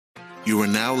You are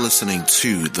now listening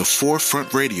to The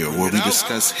Forefront Radio, where we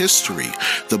discuss history,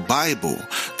 the Bible,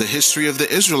 the history of the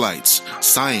Israelites,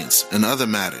 science, and other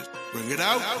matters. Bring it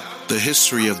out. The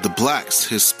history of the blacks,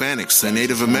 Hispanics, and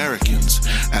Native Americans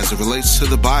as it relates to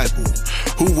the Bible.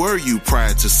 Who were you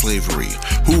prior to slavery?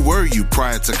 Who were you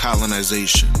prior to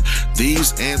colonization?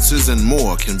 These answers and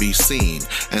more can be seen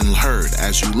and heard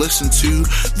as you listen to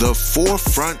The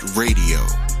Forefront Radio.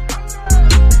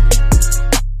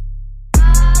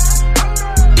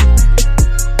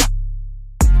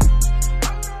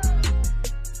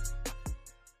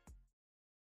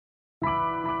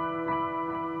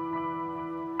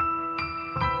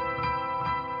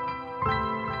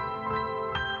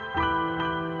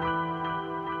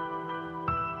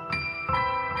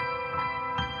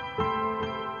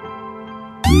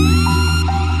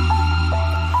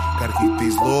 Gotta keep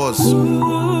these laws.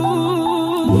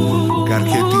 Gotta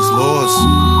keep these laws.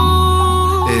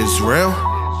 Israel.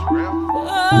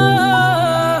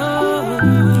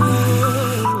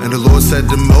 And the Lord said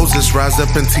to Moses, rise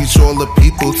up and teach all the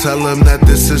people. Tell them that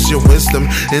this is your wisdom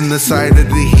in the sight of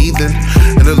the heathen.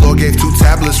 And the Lord gave 2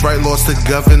 tablets, right laws to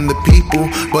govern the people.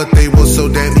 But they were so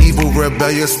damn evil,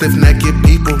 rebellious, stiff-necked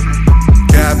people.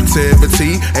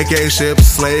 Captivity, aka ships,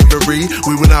 slavery.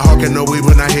 We would not hearken, no, we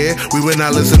would not hear. We would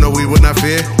not listen, no, we would not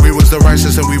fear. We was the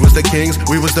righteous and we was the kings.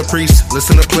 We was the priests,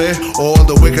 listen to clear. All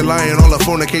the wicked lying, all the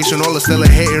fornication, all the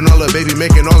stealing, hating, all the baby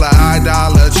making, all the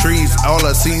idolatries, all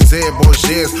the Caesar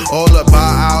bullshits, all the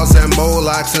Baals and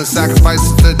Molochs and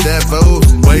sacrifices to devils.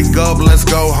 Wake up, let's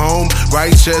go home.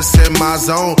 Righteous in my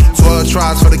zone. 12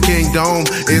 tribes for the kingdom.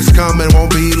 It's coming,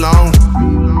 won't be long.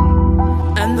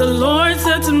 And the Lord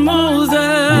said to Moses,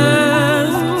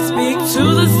 speak to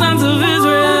the sons of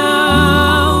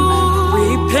Israel,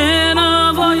 repent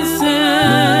of all your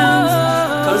sins,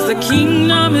 cause the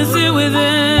kingdom is here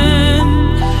within.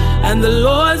 And the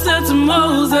Lord said to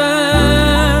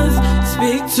Moses,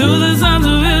 speak to the sons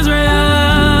of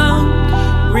Israel,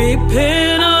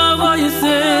 repent of all your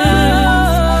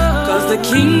sins, cause the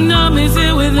kingdom is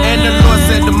here within. And the Lord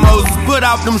said to Moses, put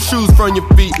off them shoes from your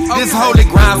feet. This holy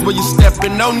ground's where you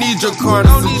steppin'. Don't need your corner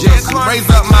suggestions. Raise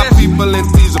up my people and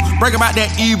teach them. Break about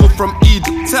that evil from Egypt.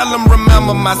 Tell them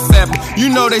remember my Sabbath. You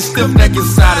know they stiff-necked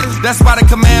inside it. That's why the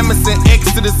commandments in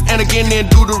Exodus and again in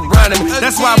Deuteronomy.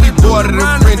 That's why we border the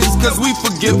fringes, cause we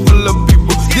forgetful of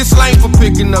people. Get slain for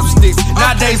picking up sticks.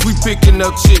 Nowadays we picking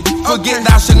up shit. Forget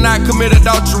thou should not commit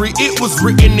adultery. It was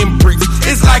written in bricks.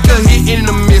 It's like a hit in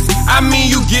the mist. I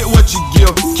mean you get what you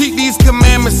give. Keep these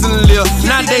commandments and live.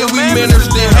 Nowadays we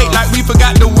minister hate like we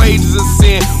forgot the wages of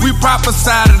sin. We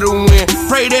prophesy to the wind.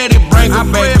 Pray that it bring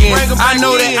them back in. I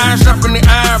know that iron sharpen the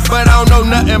iron, but I don't know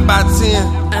nothing about 10.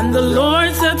 And the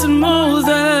Lord said to Moses,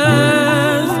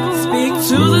 speak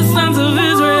to the sons of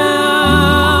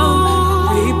Israel,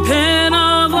 repent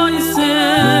of all your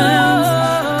sins,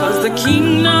 cause the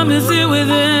kingdom is here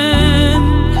within.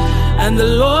 And the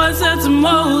Lord said to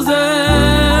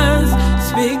Moses,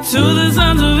 speak to the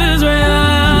sons of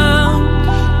Israel,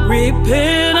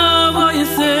 repent of all your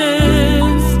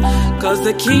sins, cause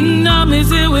the kingdom is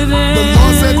here within. The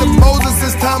Lord said to Moses,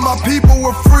 it's time my people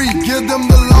were free. Give them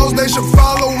the laws they should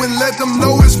follow and let them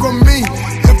know it's from me.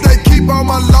 If they keep all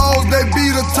my laws, they be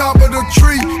the top of the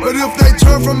tree. But if they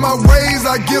turn from my ways,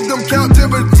 I give them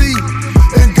captivity.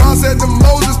 And God said to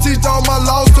Moses, teach all my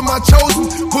laws to my chosen.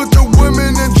 Put the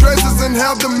women in dresses and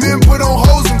have the men put on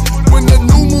hosen. When the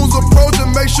new moon's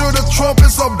approaching, make sure the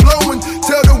trumpets are blowing.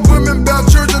 Tell the women about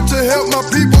children to help my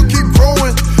people keep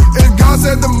growing. And God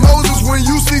said to Moses, when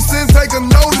you see sin, take a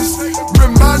notice.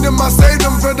 Remind them I saved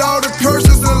them from all the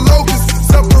curses and locusts.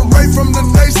 Separate from the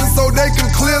nations so they can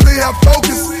clearly have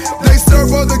focus. They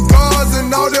serve other gods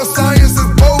and all their science is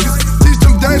bogus. Teach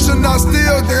them they should not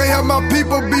steal, they have my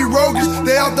people be roguish.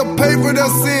 They have to pay for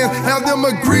their sin, have them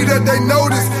agree that they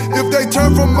notice. If they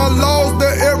turn from my laws,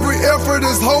 their every effort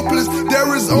is hopeless.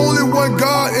 There is only one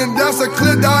God and that's a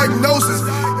clear diagnosis.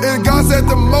 And God said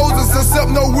to Moses, accept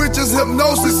no witches'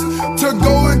 hypnosis. To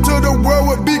go into the world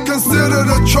would be considered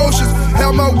atrocious.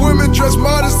 Have my women dress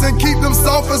modest and keep them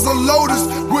soft as a lotus.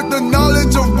 With the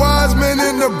knowledge of wise men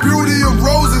and the beauty of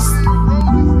roses.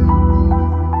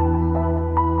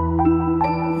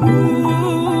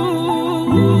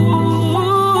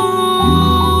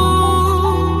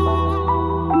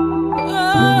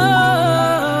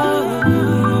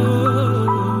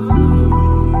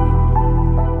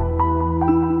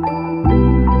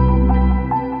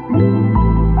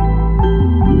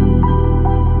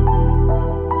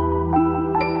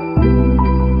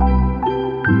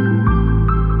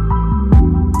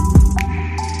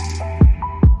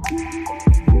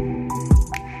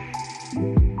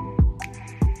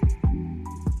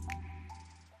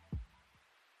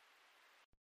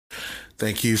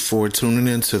 Thank you for tuning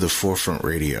in to the Forefront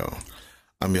Radio.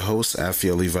 I'm your host,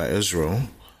 Afia Levi Israel.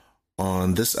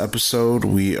 On this episode,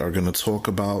 we are going to talk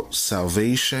about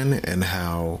salvation and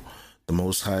how the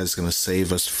Most High is going to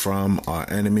save us from our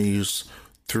enemies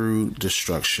through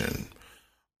destruction.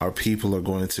 Our people are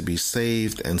going to be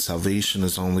saved, and salvation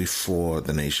is only for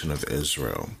the nation of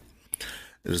Israel.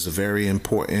 It is a very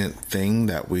important thing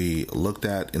that we looked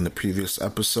at in the previous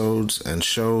episodes and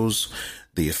shows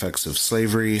the effects of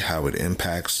slavery, how it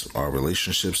impacts our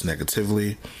relationships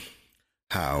negatively,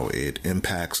 how it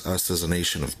impacts us as a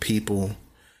nation of people.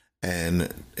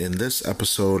 And in this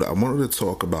episode, I wanted to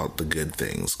talk about the good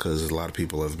things, because a lot of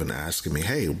people have been asking me,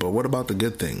 hey, but what about the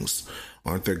good things?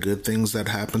 Aren't there good things that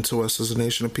happen to us as a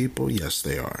nation of people? Yes,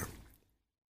 they are.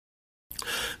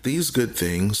 These good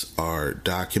things are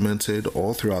documented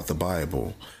all throughout the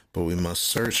Bible, but we must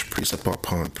search precept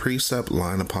upon precept,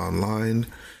 line upon line,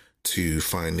 to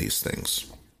find these things.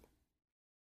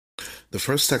 The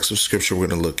first text of scripture we're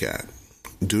going to look at,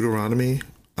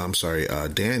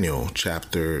 Daniel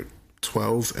chapter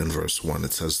 12 and verse 1.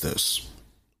 It says this: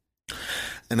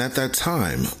 "And at that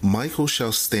time Michael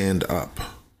shall stand up,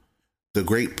 the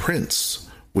great prince,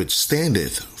 which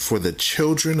standeth for the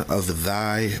children of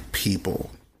thy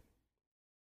people."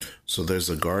 So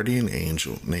there's a guardian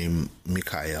angel named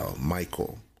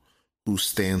Michael, who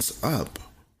stands up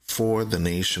for the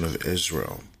nation of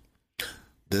Israel.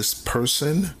 This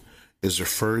person is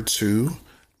referred to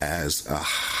as a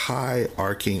high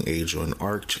archangel, an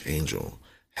archangel,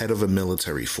 head of a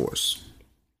military force.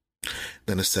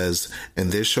 Then it says,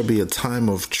 "And there shall be a time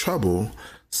of trouble,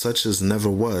 such as never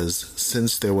was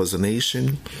since there was a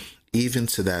nation, even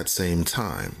to that same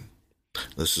time."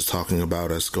 This is talking about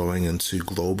us going into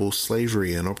global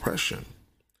slavery and oppression.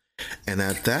 "And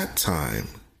at that time,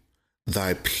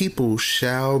 thy people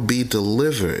shall be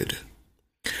delivered,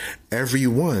 every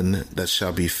one that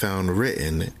shall be found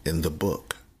written in the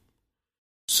book."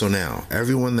 So now,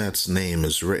 everyone that's name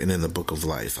is written in the book of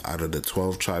life out of the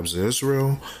 12 tribes of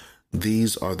Israel,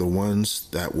 these are the ones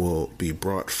that will be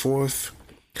brought forth,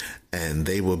 and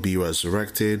they will be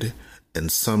resurrected,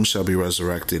 and some shall be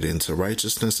resurrected into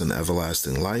righteousness and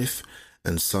everlasting life,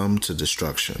 and some to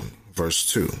destruction. Verse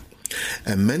 2.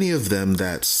 "And many of them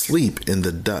that sleep in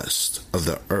the dust of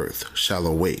the earth shall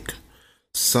awake,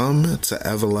 some to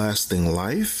everlasting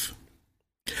life,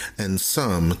 and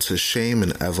some to shame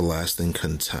and everlasting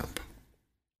contempt.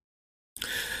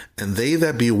 And they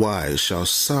that be wise shall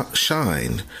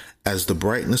shine as the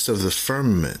brightness of the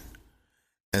firmament,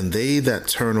 and they that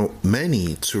turn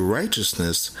many to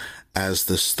righteousness as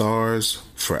the stars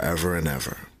forever and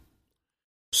ever."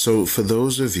 So for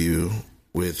those of you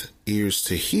with ears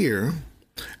to hear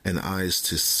and eyes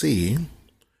to see,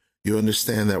 you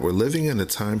understand that we're living in a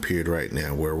time period right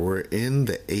now where we're in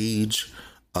the age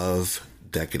of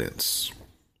decadence.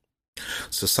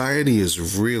 Society is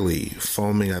really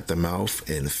foaming at the mouth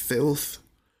in filth,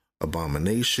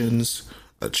 abominations,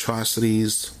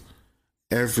 atrocities.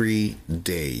 Every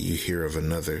day you hear of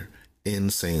another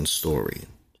insane story.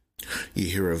 You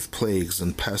hear of plagues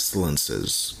and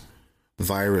pestilences,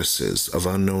 viruses of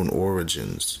unknown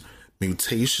origins,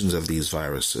 mutations of these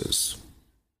viruses,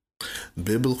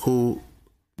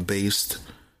 biblical-based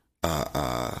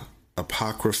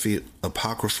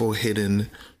apocryphal hidden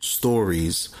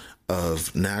stories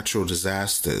of natural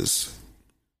disasters.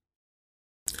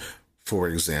 For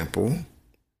example,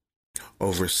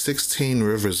 over 16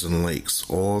 rivers and lakes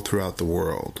all throughout the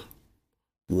world,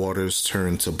 waters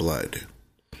turn to blood.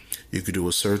 You could do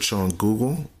a search on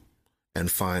Google and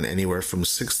find anywhere from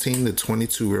 16 to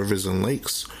 22 rivers and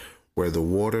lakes where the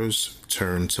waters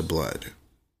turn to blood.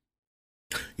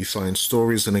 You find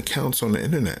stories and accounts on the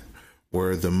internet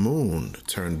where the moon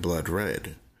turned blood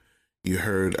red. You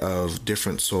heard of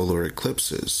different solar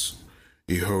eclipses.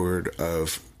 You heard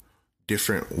of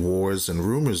different wars and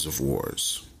rumors of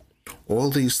wars. All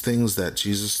these things that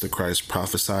Jesus the Christ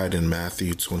prophesied in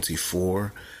Matthew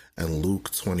 24 and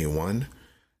Luke 21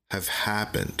 have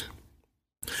happened.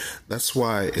 That's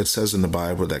why it says in the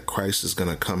Bible that Christ is going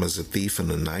to come as a thief in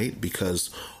the night, because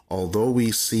although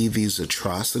we see these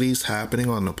atrocities happening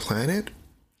on the planet,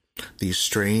 these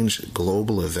strange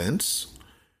global events,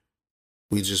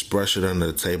 we just brush it under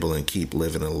the table and keep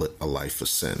living a life of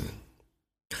sin.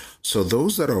 So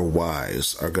those that are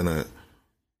wise are going to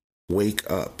wake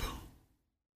up,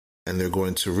 and they're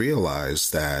going to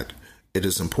realize that it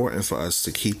is important for us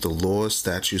to keep the laws,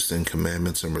 statutes, and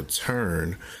commandments and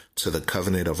return to the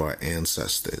covenant of our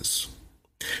ancestors.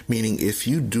 Meaning, if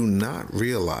you do not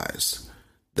realize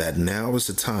that now is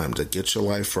the time to get your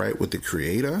life right with the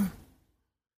Creator,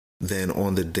 then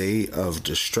on the day of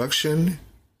destruction,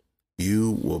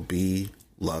 you will be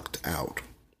lucked out.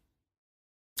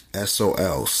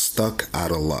 SOL, stuck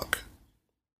out of luck.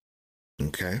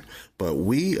 Okay? But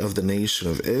we of the nation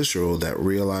of Israel that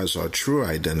realize our true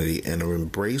identity and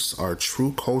embrace our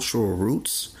true cultural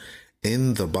roots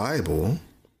in the Bible,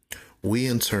 we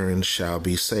in turn shall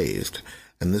be saved.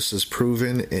 And this is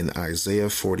proven in Isaiah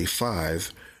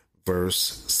 45,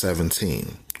 verse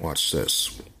 17. Watch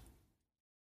this.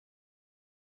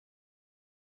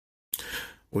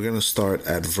 We're going to start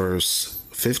at verse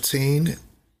 15.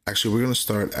 Actually, we're going to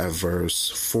start at verse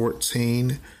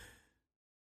 14,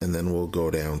 and then we'll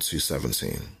go down to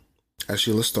 17.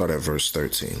 Actually, let's start at verse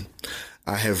 13.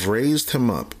 I have raised him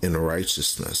up in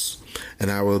righteousness, and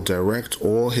I will direct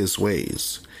all his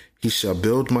ways. He shall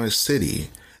build my city,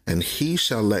 and he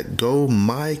shall let go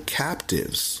my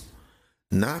captives,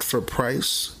 not for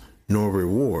price nor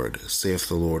reward, saith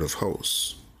the Lord of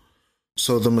hosts.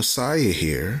 So the Messiah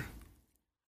here,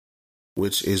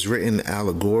 which is written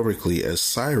allegorically as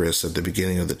Cyrus at the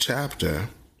beginning of the chapter,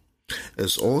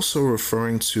 is also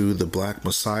referring to the Black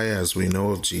Messiah as we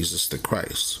know of Jesus the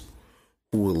Christ,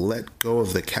 who will let go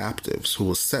of the captives, who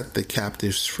will set the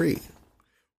captives free.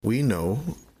 We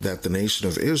know that the nation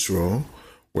of Israel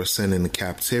were sent into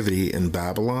captivity in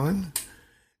Babylon,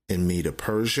 in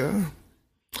Medo-Persia,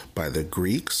 by the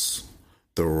Greeks,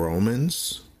 the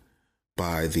Romans,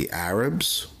 by the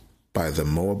Arabs, by the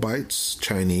Moabites,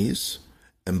 Chinese,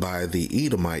 and by the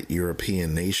Edomite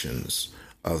European nations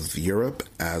of Europe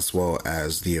as well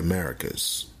as the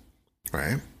Americas,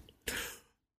 right?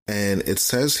 And it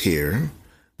says here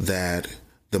that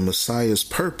the Messiah's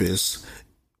purpose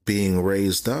being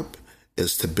raised up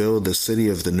is to build the city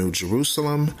of the New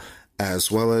Jerusalem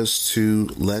as well as to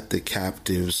let the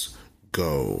captives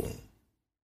go.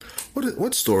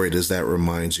 What story does that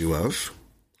remind you of?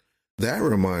 That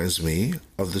reminds me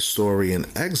of the story in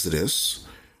Exodus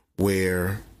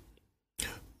where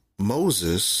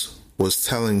Moses was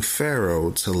telling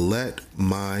Pharaoh to let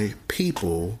my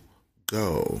people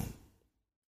go.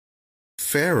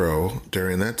 Pharaoh,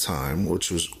 during that time,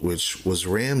 which was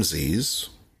Ramses,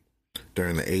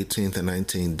 during the 18th and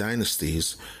 19th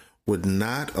dynasties, would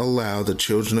not allow the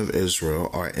children of Israel,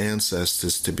 our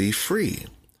ancestors, to be free.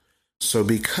 So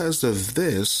because of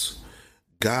this,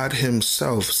 God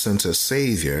himself sent a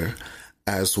savior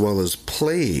as well as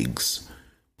plagues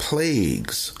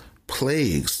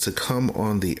to come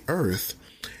on the earth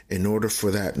in order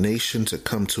for that nation to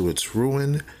come to its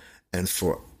ruin and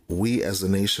for we as a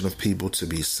nation of people to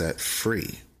be set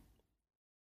free.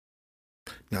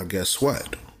 Now guess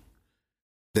what?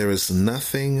 There is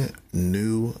nothing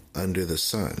new under the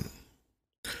sun.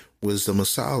 Wisdom of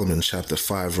Solomon, chapter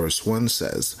 5, verse 1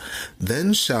 says,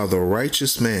 Then shall the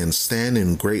righteous man stand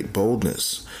in great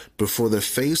boldness before the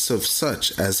face of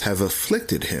such as have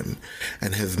afflicted him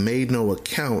and have made no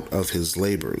account of his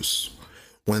labors.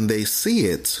 When they see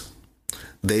it,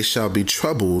 they shall be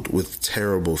troubled with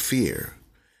terrible fear,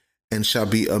 and shall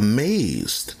be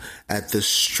amazed at the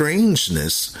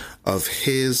strangeness of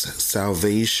his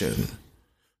salvation,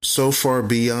 so far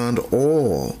beyond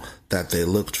all that they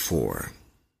looked for.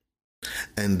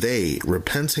 And they,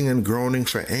 repenting and groaning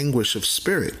for anguish of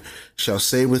spirit, shall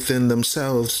say within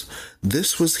themselves,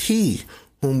 This was he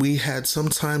whom we had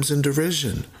sometimes in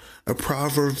derision, a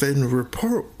proverb and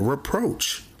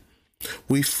reproach.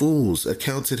 We fools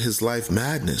accounted his life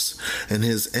madness, and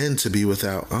his end to be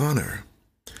without honor.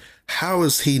 How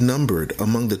is he numbered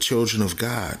among the children of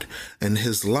God, and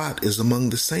his lot is among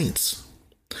the saints?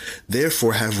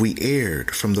 Therefore have we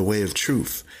erred from the way of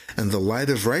truth, and the light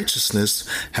of righteousness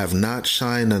have not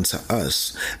shined unto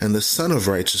us, and the sun of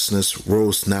righteousness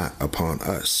rose not upon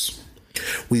us.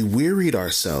 We wearied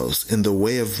ourselves in the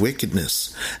way of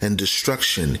wickedness and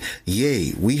destruction,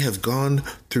 yea, we have gone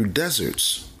through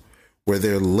deserts, where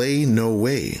there lay no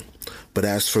way. But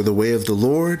as for the way of the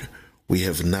Lord, we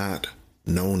have not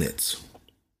known it.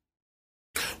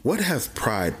 What have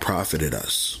pride profited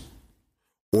us?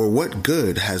 Or what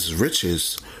good has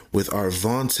riches with our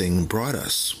vaunting brought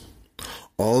us?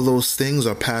 All those things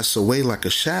are passed away like a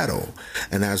shadow,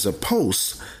 and as a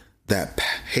post that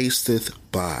hasteth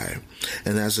by,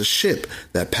 and as a ship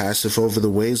that passeth over the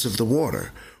waves of the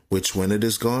water, which when it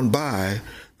is gone by,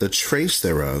 the trace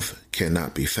thereof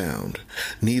cannot be found,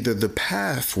 neither the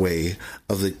pathway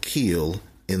of the keel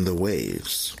in the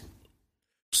waves.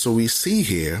 So we see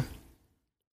here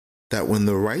that when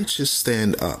the righteous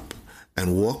stand up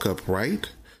and walk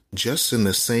upright, just in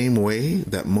the same way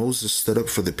that Moses stood up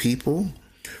for the people,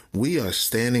 we are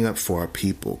standing up for our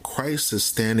people. Christ is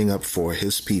standing up for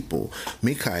his people.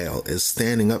 Michael is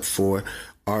standing up for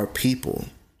our people.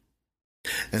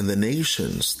 And the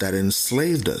nations that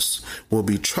enslaved us will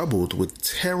be troubled with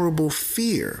terrible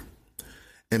fear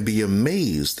and be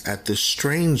amazed at the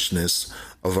strangeness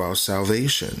of our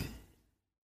salvation.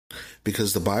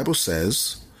 Because the Bible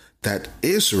says that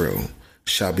Israel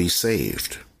shall be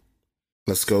saved.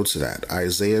 Let's go to that.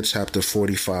 Isaiah chapter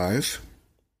 45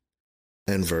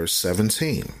 and verse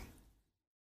 17.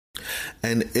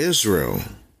 And Israel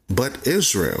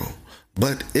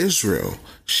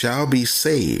shall be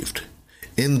saved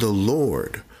in the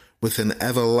Lord with an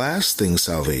everlasting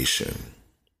salvation.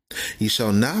 Ye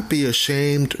shall not be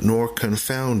ashamed nor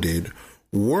confounded,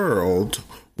 world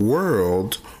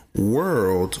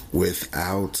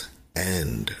without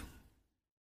end.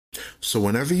 So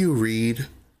whenever you read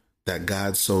that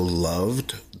God so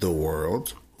loved the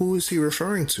world, who is he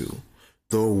referring to?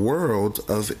 The world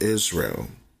of Israel.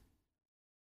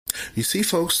 You see,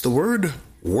 folks, the word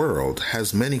world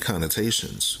has many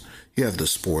connotations. You have the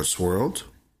sports world,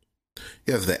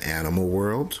 you have the animal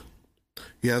world,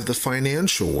 you have the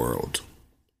financial world,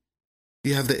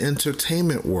 you have the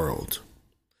entertainment world.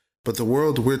 But the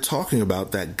world we're talking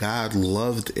about that God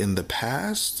loved in the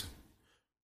past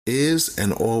is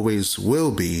and always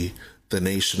will be the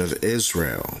nation of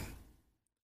Israel.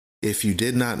 If you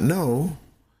did not know,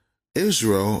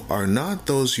 Israel are not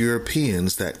those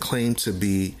Europeans that claim to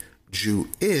be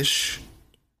Jewish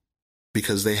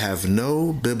because they have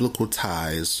no biblical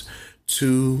ties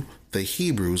to the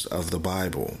Hebrews of the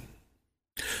Bible.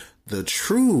 The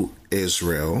true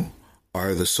Israel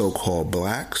are the so-called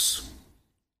blacks,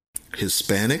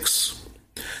 Hispanics,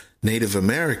 Native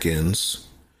Americans,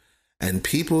 and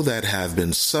people that have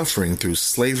been suffering through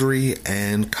slavery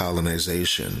and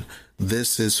colonization.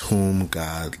 This is whom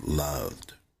God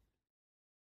loved.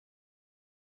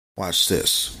 Watch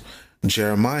this.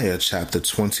 Jeremiah chapter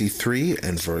 23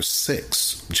 and verse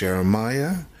 6.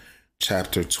 Jeremiah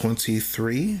chapter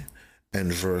 23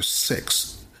 and verse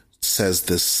 6 says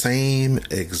the same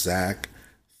exact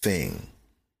thing.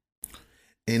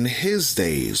 In his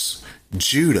days,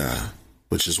 Judah,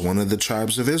 which is one of the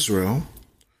tribes of Israel,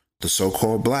 the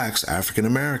so-called blacks, African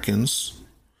Americans,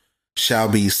 shall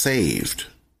be saved,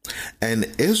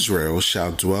 and Israel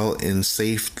shall dwell in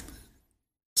safety.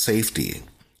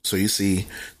 So you see,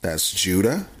 that's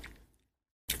Judah,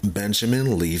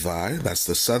 Benjamin, Levi, that's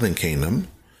the southern kingdom,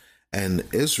 and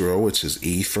Israel, which is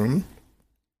Ephraim,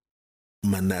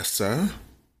 Manasseh,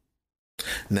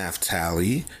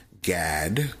 Naphtali,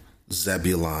 Gad,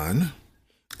 Zebulun,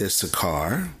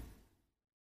 Issachar,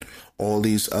 all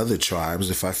these other tribes.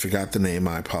 If I forgot the name,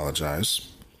 I apologize.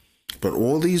 But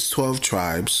all these 12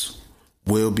 tribes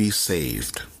will be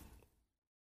saved.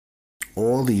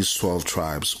 All these 12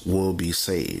 tribes will be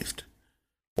saved.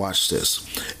 Watch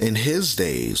this. In his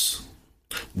days,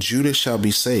 Judah shall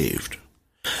be saved,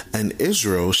 and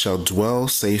Israel shall dwell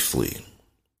safely.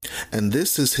 And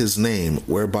this is his name,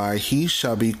 whereby he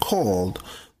shall be called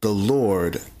the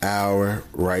Lord our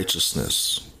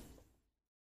righteousness.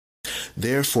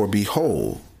 Therefore,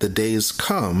 behold, the days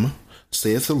come,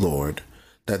 saith the Lord,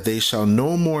 that they shall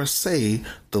no more say,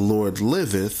 the Lord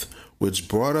liveth, which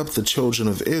brought up the children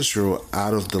of Israel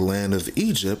out of the land of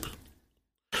Egypt,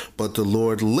 but the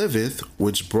Lord liveth,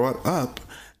 which brought up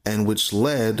and which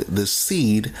led the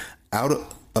seed out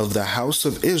of the house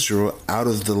of Israel out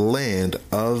of the land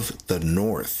of the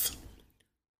north.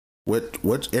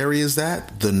 What area is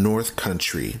that? The North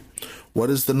Country. What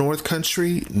is the North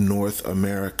Country? North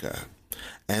America.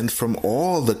 And from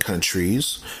all the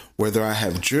countries, whither I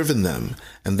have driven them,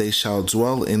 and they shall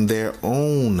dwell in their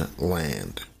own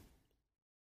land.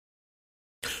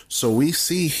 So we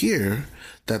see here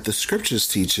that the scriptures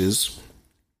teaches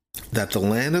that the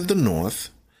land of the north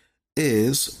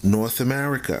is North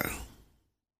America.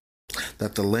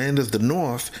 That the land of the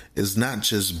north is not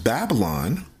just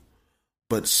Babylon,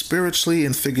 but spiritually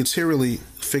and figuratively,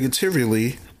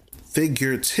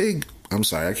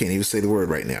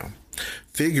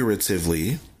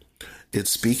 it's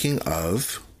speaking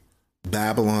of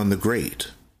Babylon the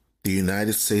Great, the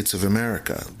United States of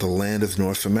America, the land of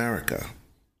North America.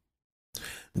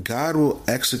 God will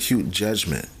execute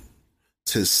judgment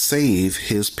to save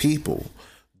his people,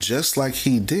 just like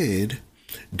he did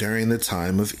during the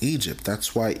time of Egypt.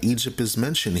 That's why Egypt is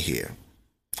mentioned here.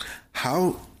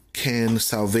 How can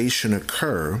salvation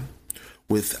occur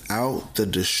without the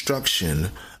destruction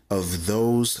of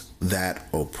those that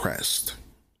oppressed?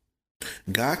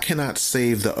 God cannot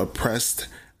save the oppressed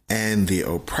and the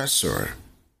oppressor,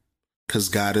 because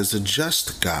God is a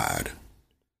just God.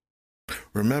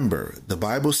 Remember, the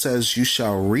Bible says you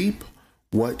shall reap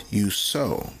what you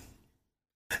sow.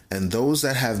 And those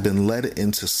that have been led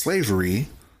into slavery,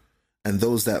 and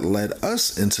those that led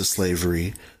us into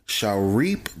slavery shall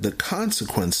reap the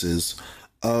consequences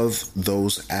of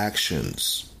those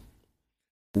actions.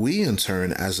 We, in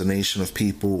turn, as a nation of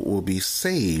people, will be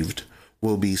saved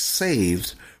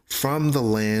from the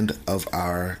land of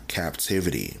our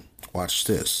captivity. Watch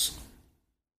this.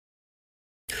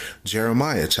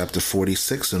 Jeremiah chapter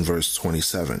 46 and verse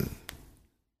 27.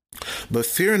 But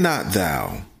fear not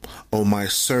thou, O my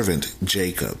servant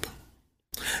Jacob,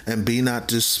 and be not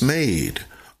dismayed,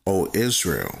 O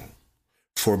Israel,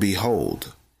 for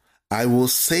behold, I will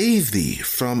save thee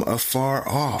from afar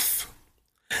off,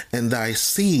 and thy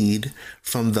seed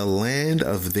from the land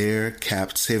of their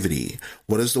captivity.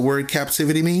 What does the word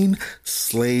captivity mean?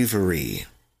 Slavery.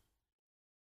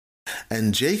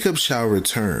 And Jacob shall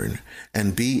return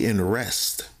and be in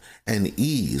rest and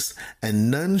ease,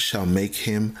 and none shall make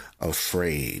him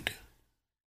afraid.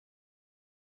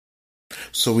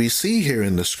 So we see here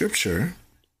in the scripture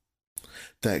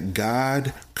that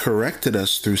God corrected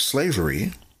us through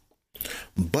slavery,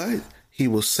 but he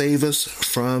will save us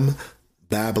from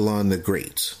Babylon the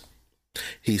Great.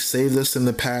 He saved us in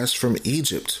the past from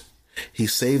Egypt. He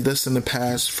saved us in the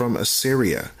past from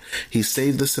Assyria. He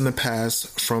saved us in the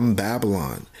past from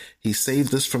Babylon. He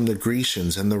saved us from the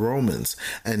Grecians and the Romans.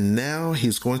 And now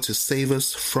he's going to save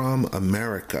us from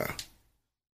America,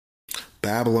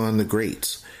 Babylon the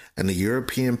Great, and the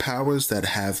European powers that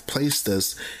have placed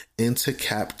us into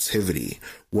captivity.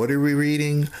 What are we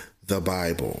reading? The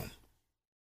Bible.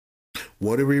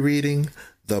 What are we reading?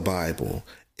 The Bible.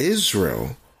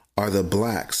 Israel are the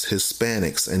blacks,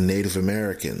 Hispanics, and Native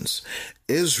Americans.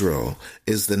 Israel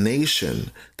is the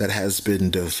nation that has been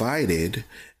divided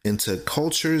into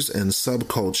cultures and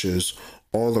subcultures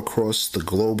all across the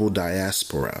global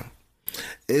diaspora.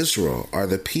 Israel are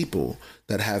the people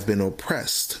that have been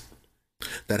oppressed,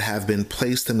 that have been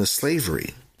placed into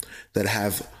slavery, that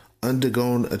have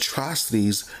undergone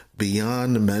atrocities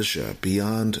beyond measure,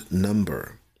 beyond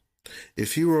number.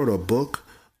 If you wrote a book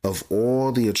of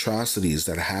all the atrocities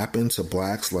that happened to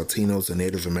blacks, Latinos, and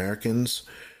Native Americans,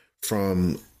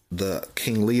 from the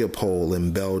King Leopold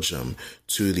in Belgium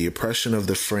to the oppression of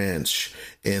the French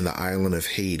in the island of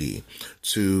Haiti,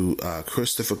 to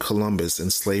Christopher Columbus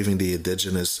enslaving the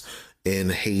indigenous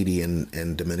in Haiti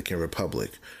and Dominican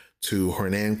Republic, to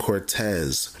Hernan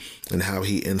Cortez and how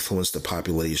he influenced the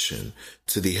population,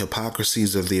 to the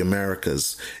hypocrisies of the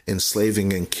Americas,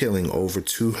 enslaving and killing over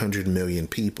 200 million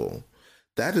people.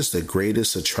 That is the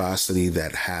greatest atrocity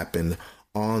that happened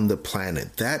on the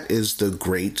planet. That is the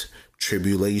great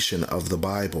tribulation of the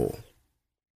Bible.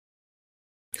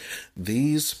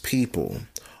 These people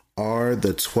are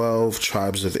the 12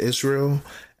 tribes of Israel,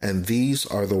 and these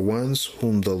are the ones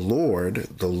whom the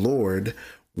Lord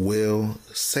will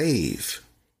save.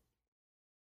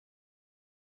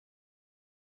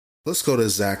 Let's go to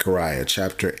Zechariah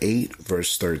chapter 8,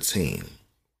 verse 13.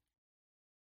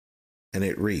 And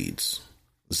it reads,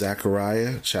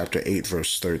 Zechariah chapter 8,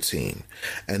 verse 13.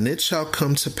 And it shall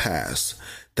come to pass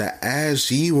that as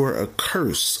ye were a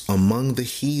curse among the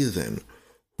heathen,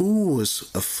 who was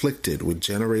afflicted with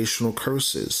generational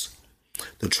curses,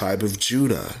 the tribe of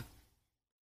Judah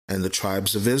and the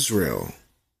tribes of Israel.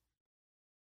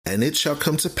 And it shall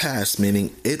come to pass,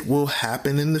 meaning it will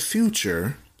happen in the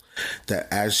future,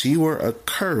 that as ye were a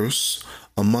curse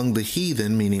among the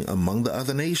heathen, meaning among the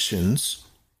other nations,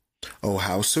 O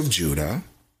house of Judah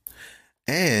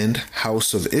and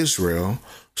house of Israel,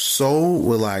 so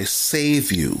will I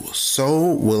save you.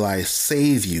 So will I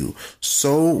save you.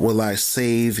 So will I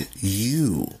save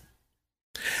you.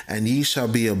 And ye shall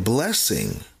be a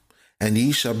blessing. And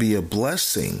ye shall be a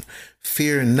blessing.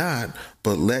 Fear not,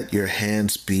 but let your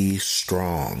hands be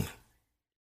strong.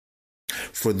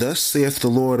 For thus saith the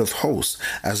Lord of hosts,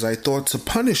 as I thought to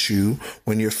punish you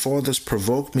when your fathers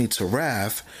provoked me to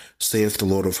wrath, saith the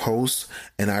Lord of hosts,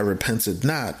 and I repented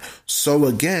not, so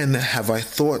again have I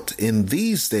thought in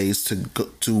these days to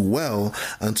do well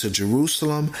unto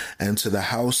Jerusalem and to the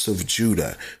house of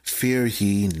Judah. Fear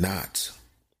ye not.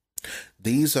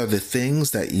 These are the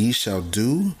things that ye shall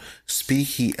do.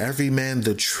 Speak ye every man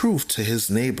the truth to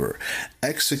his neighbor.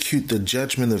 Execute the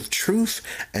judgment of truth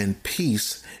and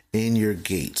peace in your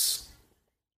gates.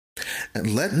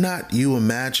 And let not you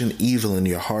imagine evil in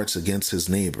your hearts against his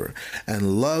neighbor,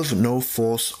 and love no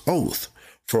false oath,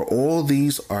 for all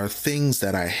these are things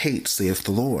that I hate, saith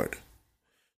the Lord.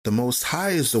 The Most High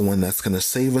is the one that's going to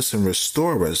save us and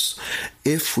restore us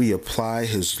if we apply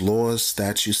his laws,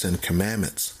 statutes, and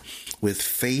commandments with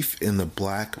faith in the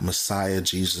black Messiah,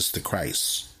 Jesus the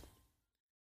Christ.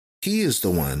 He is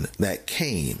the one that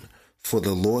came for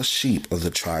the lost sheep of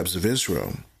the tribes of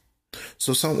Israel.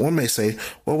 So someone may say,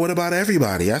 well, what about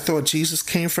everybody? I thought Jesus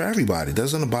came for everybody.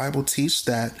 Doesn't the Bible teach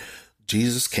that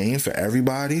Jesus came for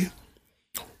everybody?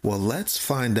 Well, let's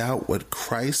find out what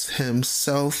Christ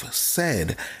himself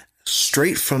said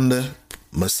straight from the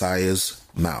Messiah's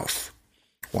mouth.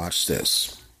 Watch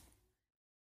this.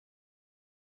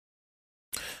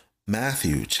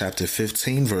 Matthew chapter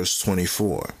 15, verse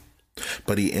 24.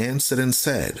 But he answered and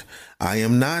said, I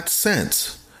am not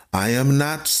sent, I am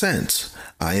not sent,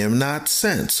 I am not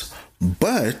sent,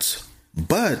 but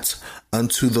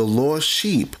unto the lost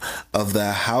sheep of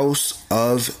the house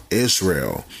of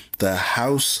Israel. The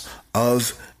house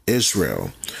of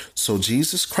Israel. So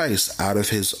Jesus Christ, out of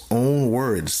his own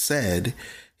word, said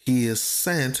he is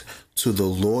sent to the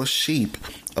lost sheep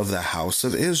of the house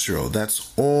of Israel.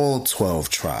 That's all 12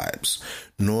 tribes,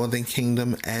 northern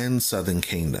kingdom and southern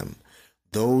kingdom.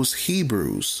 Those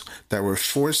Hebrews that were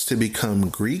forced to become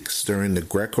Greeks during the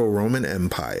Greco-Roman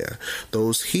Empire,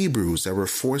 those Hebrews that were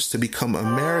forced to become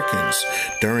Americans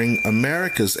during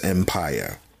America's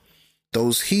empire,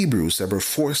 those Hebrews that were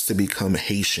forced to become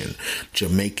Haitian,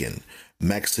 Jamaican,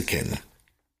 Mexican,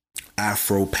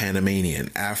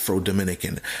 Afro-Panamanian,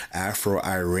 Afro-Dominican,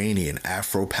 Afro-Iranian,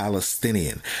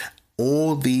 Afro-Palestinian.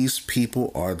 All these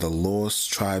people are the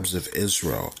lost tribes of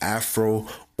Israel.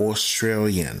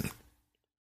 Afro-Australian,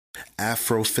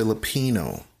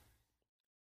 Afro-Filipino.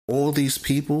 All these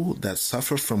people that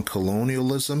suffer from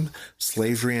colonialism,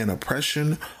 slavery, and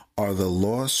oppression are the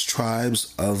lost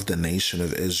tribes of the nation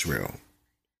of Israel.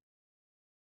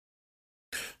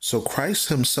 So Christ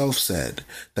himself said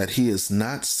that he is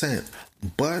not sent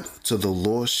but to the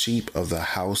lost sheep of the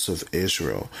house of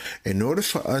Israel. In order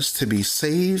for us to be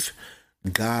saved,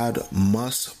 God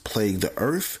must plague the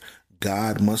earth.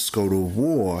 God must go to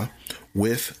war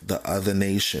with the other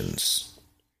nations.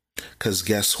 Because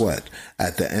guess what?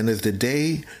 At the end of the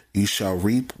day, you shall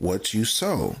reap what you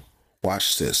sow.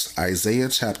 Watch this. Isaiah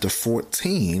chapter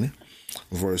 14,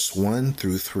 verse 1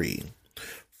 through 3.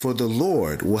 For the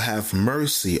Lord will have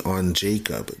mercy on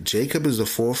Jacob. Jacob is the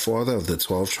forefather of the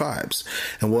 12 tribes,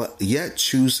 and will yet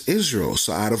choose Israel.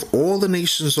 So out of all the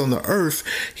nations on the earth,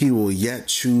 he will yet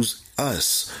choose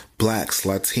us, blacks,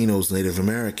 Latinos, Native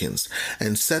Americans,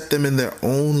 and set them in their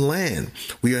own land.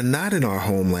 We are not in our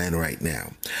homeland right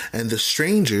now. And the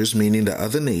strangers, meaning the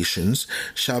other nations,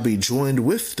 shall be joined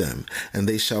with them, and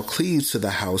they shall cleave to the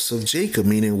house of Jacob,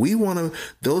 meaning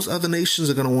those other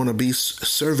nations are going to want to be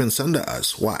servants under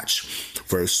us. Watch.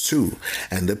 Verse 2.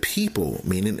 And the people,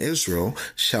 meaning Israel,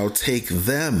 shall take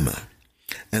them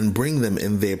and bring them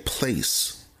in their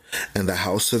place. And the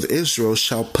house of Israel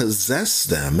shall possess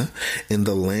them in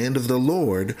the land of the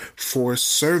Lord for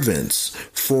servants,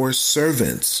 for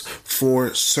servants,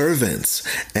 for servants,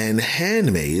 and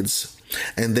handmaids,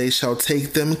 and they shall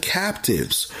take them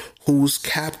captives, whose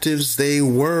captives they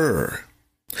were,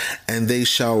 and they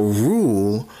shall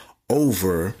rule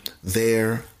over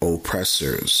their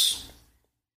oppressors.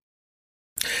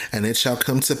 And it shall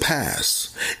come to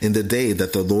pass in the day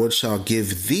that the Lord shall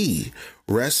give thee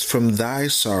rest from thy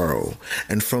sorrow,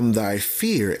 and from thy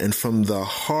fear, and from the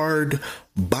hard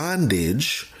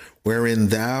bondage wherein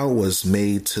thou was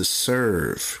made to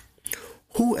serve.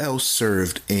 Who else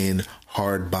served in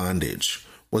hard bondage?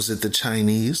 Was it the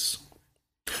Chinese?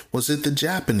 Was it the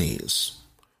Japanese?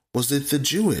 Was it the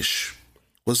Jewish?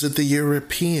 Was it the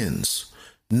Europeans?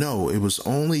 No, it was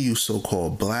only you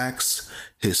so-called blacks,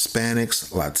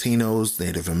 Hispanics, Latinos,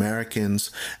 Native Americans,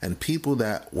 and people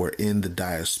that were in the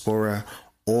diaspora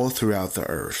all throughout the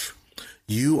earth.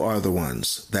 You are the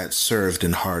ones that served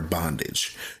in hard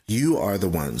bondage. You are the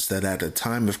ones that at the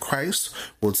time of Christ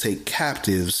will take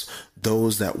captives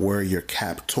those that were your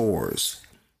captors.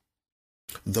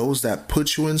 Those that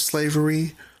put you in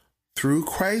slavery, through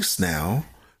Christ now,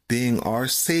 being our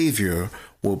Savior,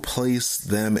 will place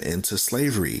them into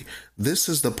slavery. This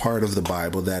is the part of the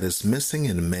Bible that is missing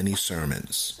in many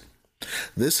sermons.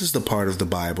 This is the part of the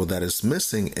Bible that is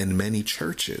missing in many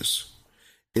churches.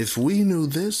 If we knew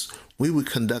this, we would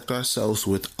conduct ourselves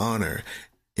with honor,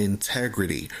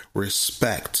 integrity,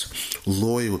 respect,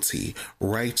 loyalty,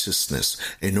 righteousness,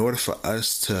 in order for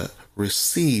us to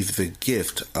receive the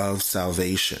gift of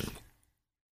salvation.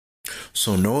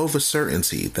 So know of a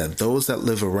certainty that those that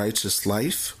live a righteous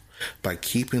life by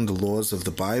keeping the laws of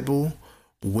the Bible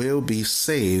will be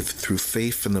saved through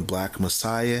faith in the Black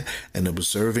Messiah and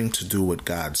observing to do what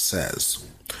God says.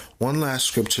 One last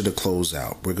scripture to close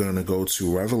out. We're going to go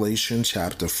to Revelation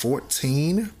chapter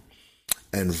 14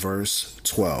 and verse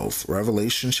 12.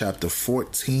 Revelation chapter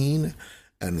 14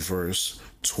 and verse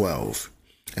 12.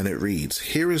 And it reads,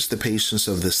 "Here is the patience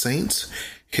of the saints.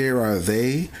 Here are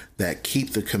they that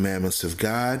keep the commandments of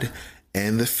God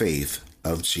and the faith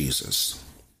of Jesus.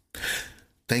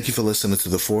 Thank you for listening to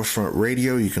The Forefront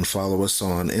Radio. You can follow us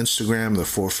on Instagram, The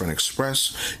Forefront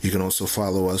Express. You can also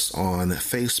follow us on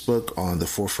Facebook on The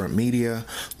Forefront Media.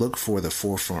 Look for The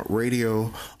Forefront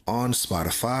Radio on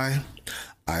Spotify,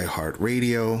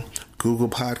 iHeartRadio, Google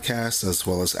Podcasts, as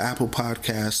well as Apple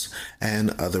Podcasts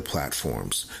and other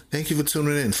platforms. Thank you for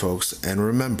tuning in, folks. And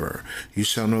remember, you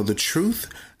shall know the truth,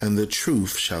 and the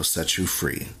truth shall set you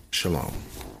free. Shalom.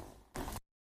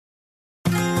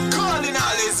 Calling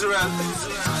all Israel,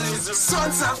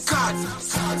 sons of God,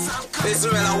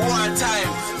 Israel at one time.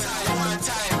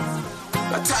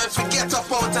 A time to get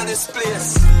up out of this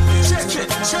place. Check it.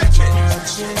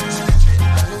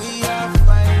 We are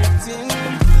fighting.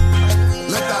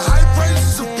 Let the high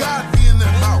praises of God be in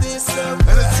their mouth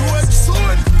and a two-edged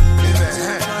sword in their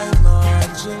hand.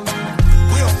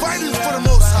 We are fighting for the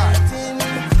Most High.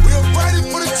 We are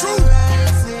fighting for the truth.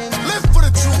 Live for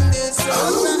the truth.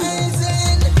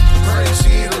 Praise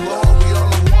ye the Lord. We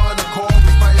all on one accord.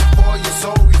 We fighting for your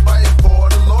soul. We fighting for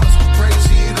the Lord. Praise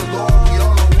ye the Lord. We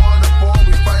all on one accord.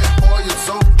 We fighting for your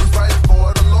soul. We fighting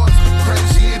for the Lord.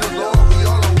 Praise ye the Lord. We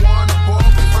all on one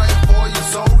accord. We fighting for your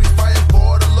soul. We fighting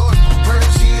for the Lord.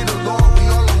 Praise ye the Lord. We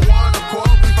all on one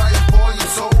accord. We fighting for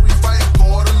your soul. We fighting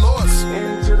for the Lord.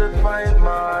 Into the fight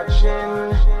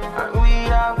marching, and we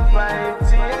are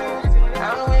fighting,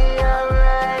 and we are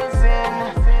rising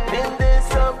in this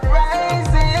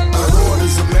uprising. The Lord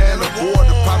is a man of war.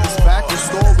 The prophet's back in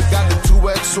store. We got the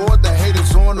two-edged sword. The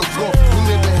haters on the floor. We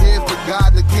living here for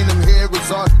God. The kingdom here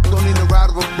is ours. Don't need a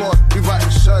round of applause. We right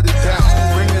and shut it down.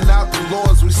 Bringing out the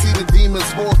laws. We see the demons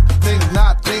forth. Think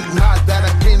not that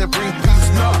I came to bring peace.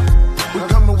 No, we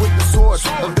coming with the sword,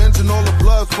 avenging all the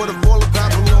blood for the fall of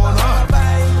Babylon.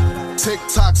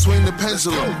 Tick-tock, swing the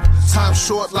pendulum. Time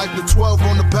short like the 12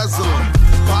 on the bezel.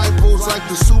 Bibles like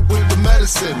the soup with the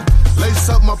medicine. Lace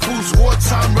up my boots,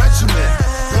 wartime regiment.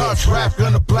 God's rap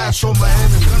gonna blast on my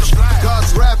enemies.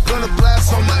 God's rap gonna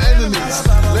blast on my enemies.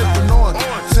 Living on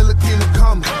till the kingdom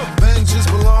come. Vengeance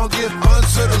belongeth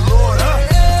unto the Lord.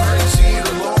 Praise ye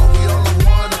the Lord. We all on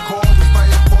one accord. We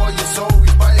fighting for your soul. We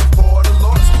fighting for the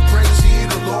Lord. Praise ye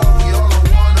the Lord. We all on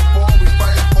one accord. We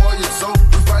fighting for your soul.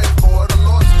 We fighting for the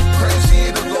Lord. Praise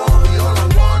ye the Lord. We all on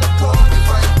one accord. We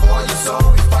fighting for your soul.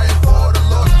 We fighting for the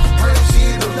Lord. Praise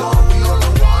ye the Lord. We all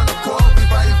on one accord. We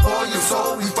fighting for your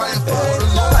soul. We fighting for the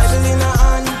Lord. Bible in a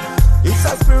hand, it's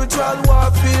a spiritual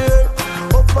warfare.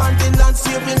 Up on the land,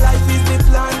 saving life is the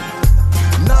plan.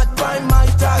 Not by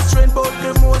might or strength, but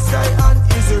the Most High and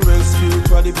Israel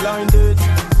spiritually blinded.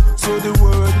 So the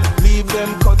word leave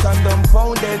them cut and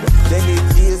dumbfounded. Then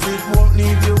it is, it won't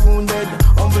leave you wounded.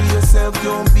 Humble yourself,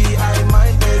 don't be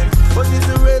high-minded. But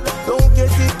Israel, don't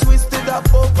get it twisted.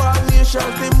 Above all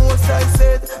nations, the Most High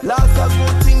said, last a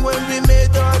good thing when we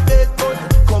made our bed, but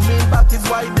coming back is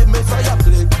why the Messiah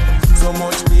played. So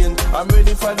much pain, I'm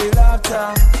ready for the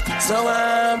laughter. So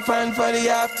I'm fine for the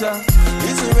after.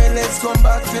 Israel, let's come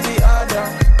back to the order.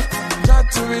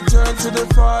 Got to return to the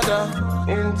Father.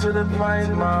 Into the fight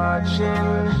marching,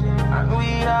 and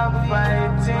we are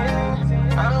fighting,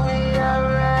 and we are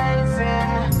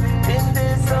rising in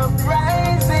this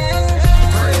uprising.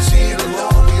 Praise ye the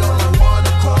Lord. We all on one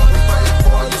accord. We fighting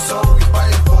for your soul. We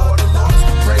fighting for the Lord.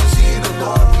 Praise ye the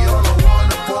Lord. We all on one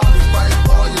accord. We fighting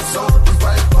for your soul. We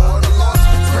fighting for the Lord.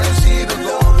 Praise ye the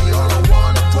Lord. We all on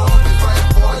one accord. We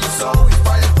fighting for your soul. We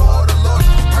fighting for the Lord.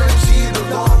 Praise ye the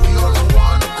Lord. We all on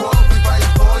one accord. We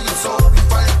fighting for your soul. We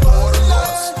fighting for the Lord.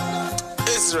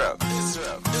 Israel.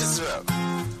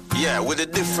 Yeah, with a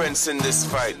difference in this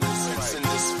fight.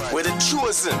 We're the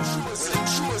chosen,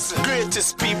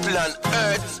 greatest people on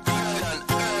earth.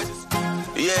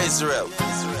 Yeah, Israel.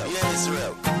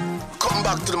 Come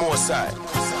back to the Most High.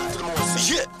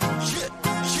 Yeah.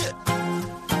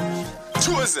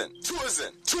 Chosen.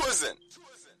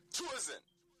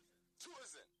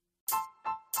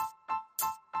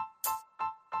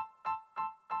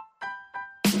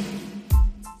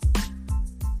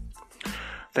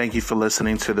 Thank you for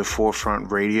listening to The Forefront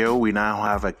Radio. We now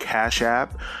have a Cash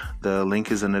App. The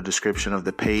link is in the description of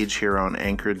the page here on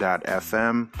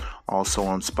Anchor.fm, also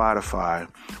on Spotify.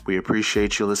 We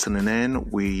appreciate you listening in.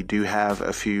 We do have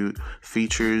a few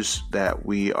features that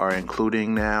we are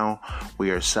including now. We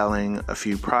are selling a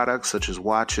few products such as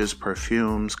watches,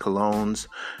 perfumes, colognes,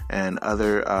 and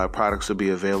other products will be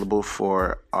available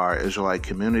for our Israelite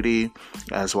community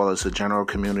as well as the general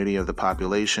community of the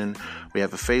population. We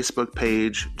have a Facebook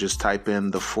page. Just type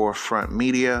in The Forefront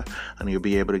Media and you'll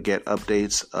be able to get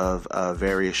updates of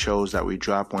various shows that we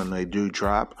drop when they do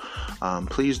drop.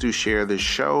 Please do share this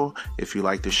show if you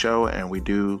like the show, and we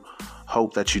do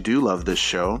hope that you do love this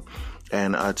show.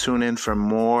 and tune in for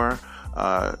more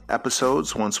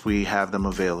episodes once we have them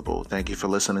available. Thank you for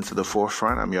listening to The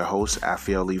Forefront. I'm your host,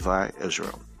 Afiel Levi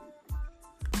Israel.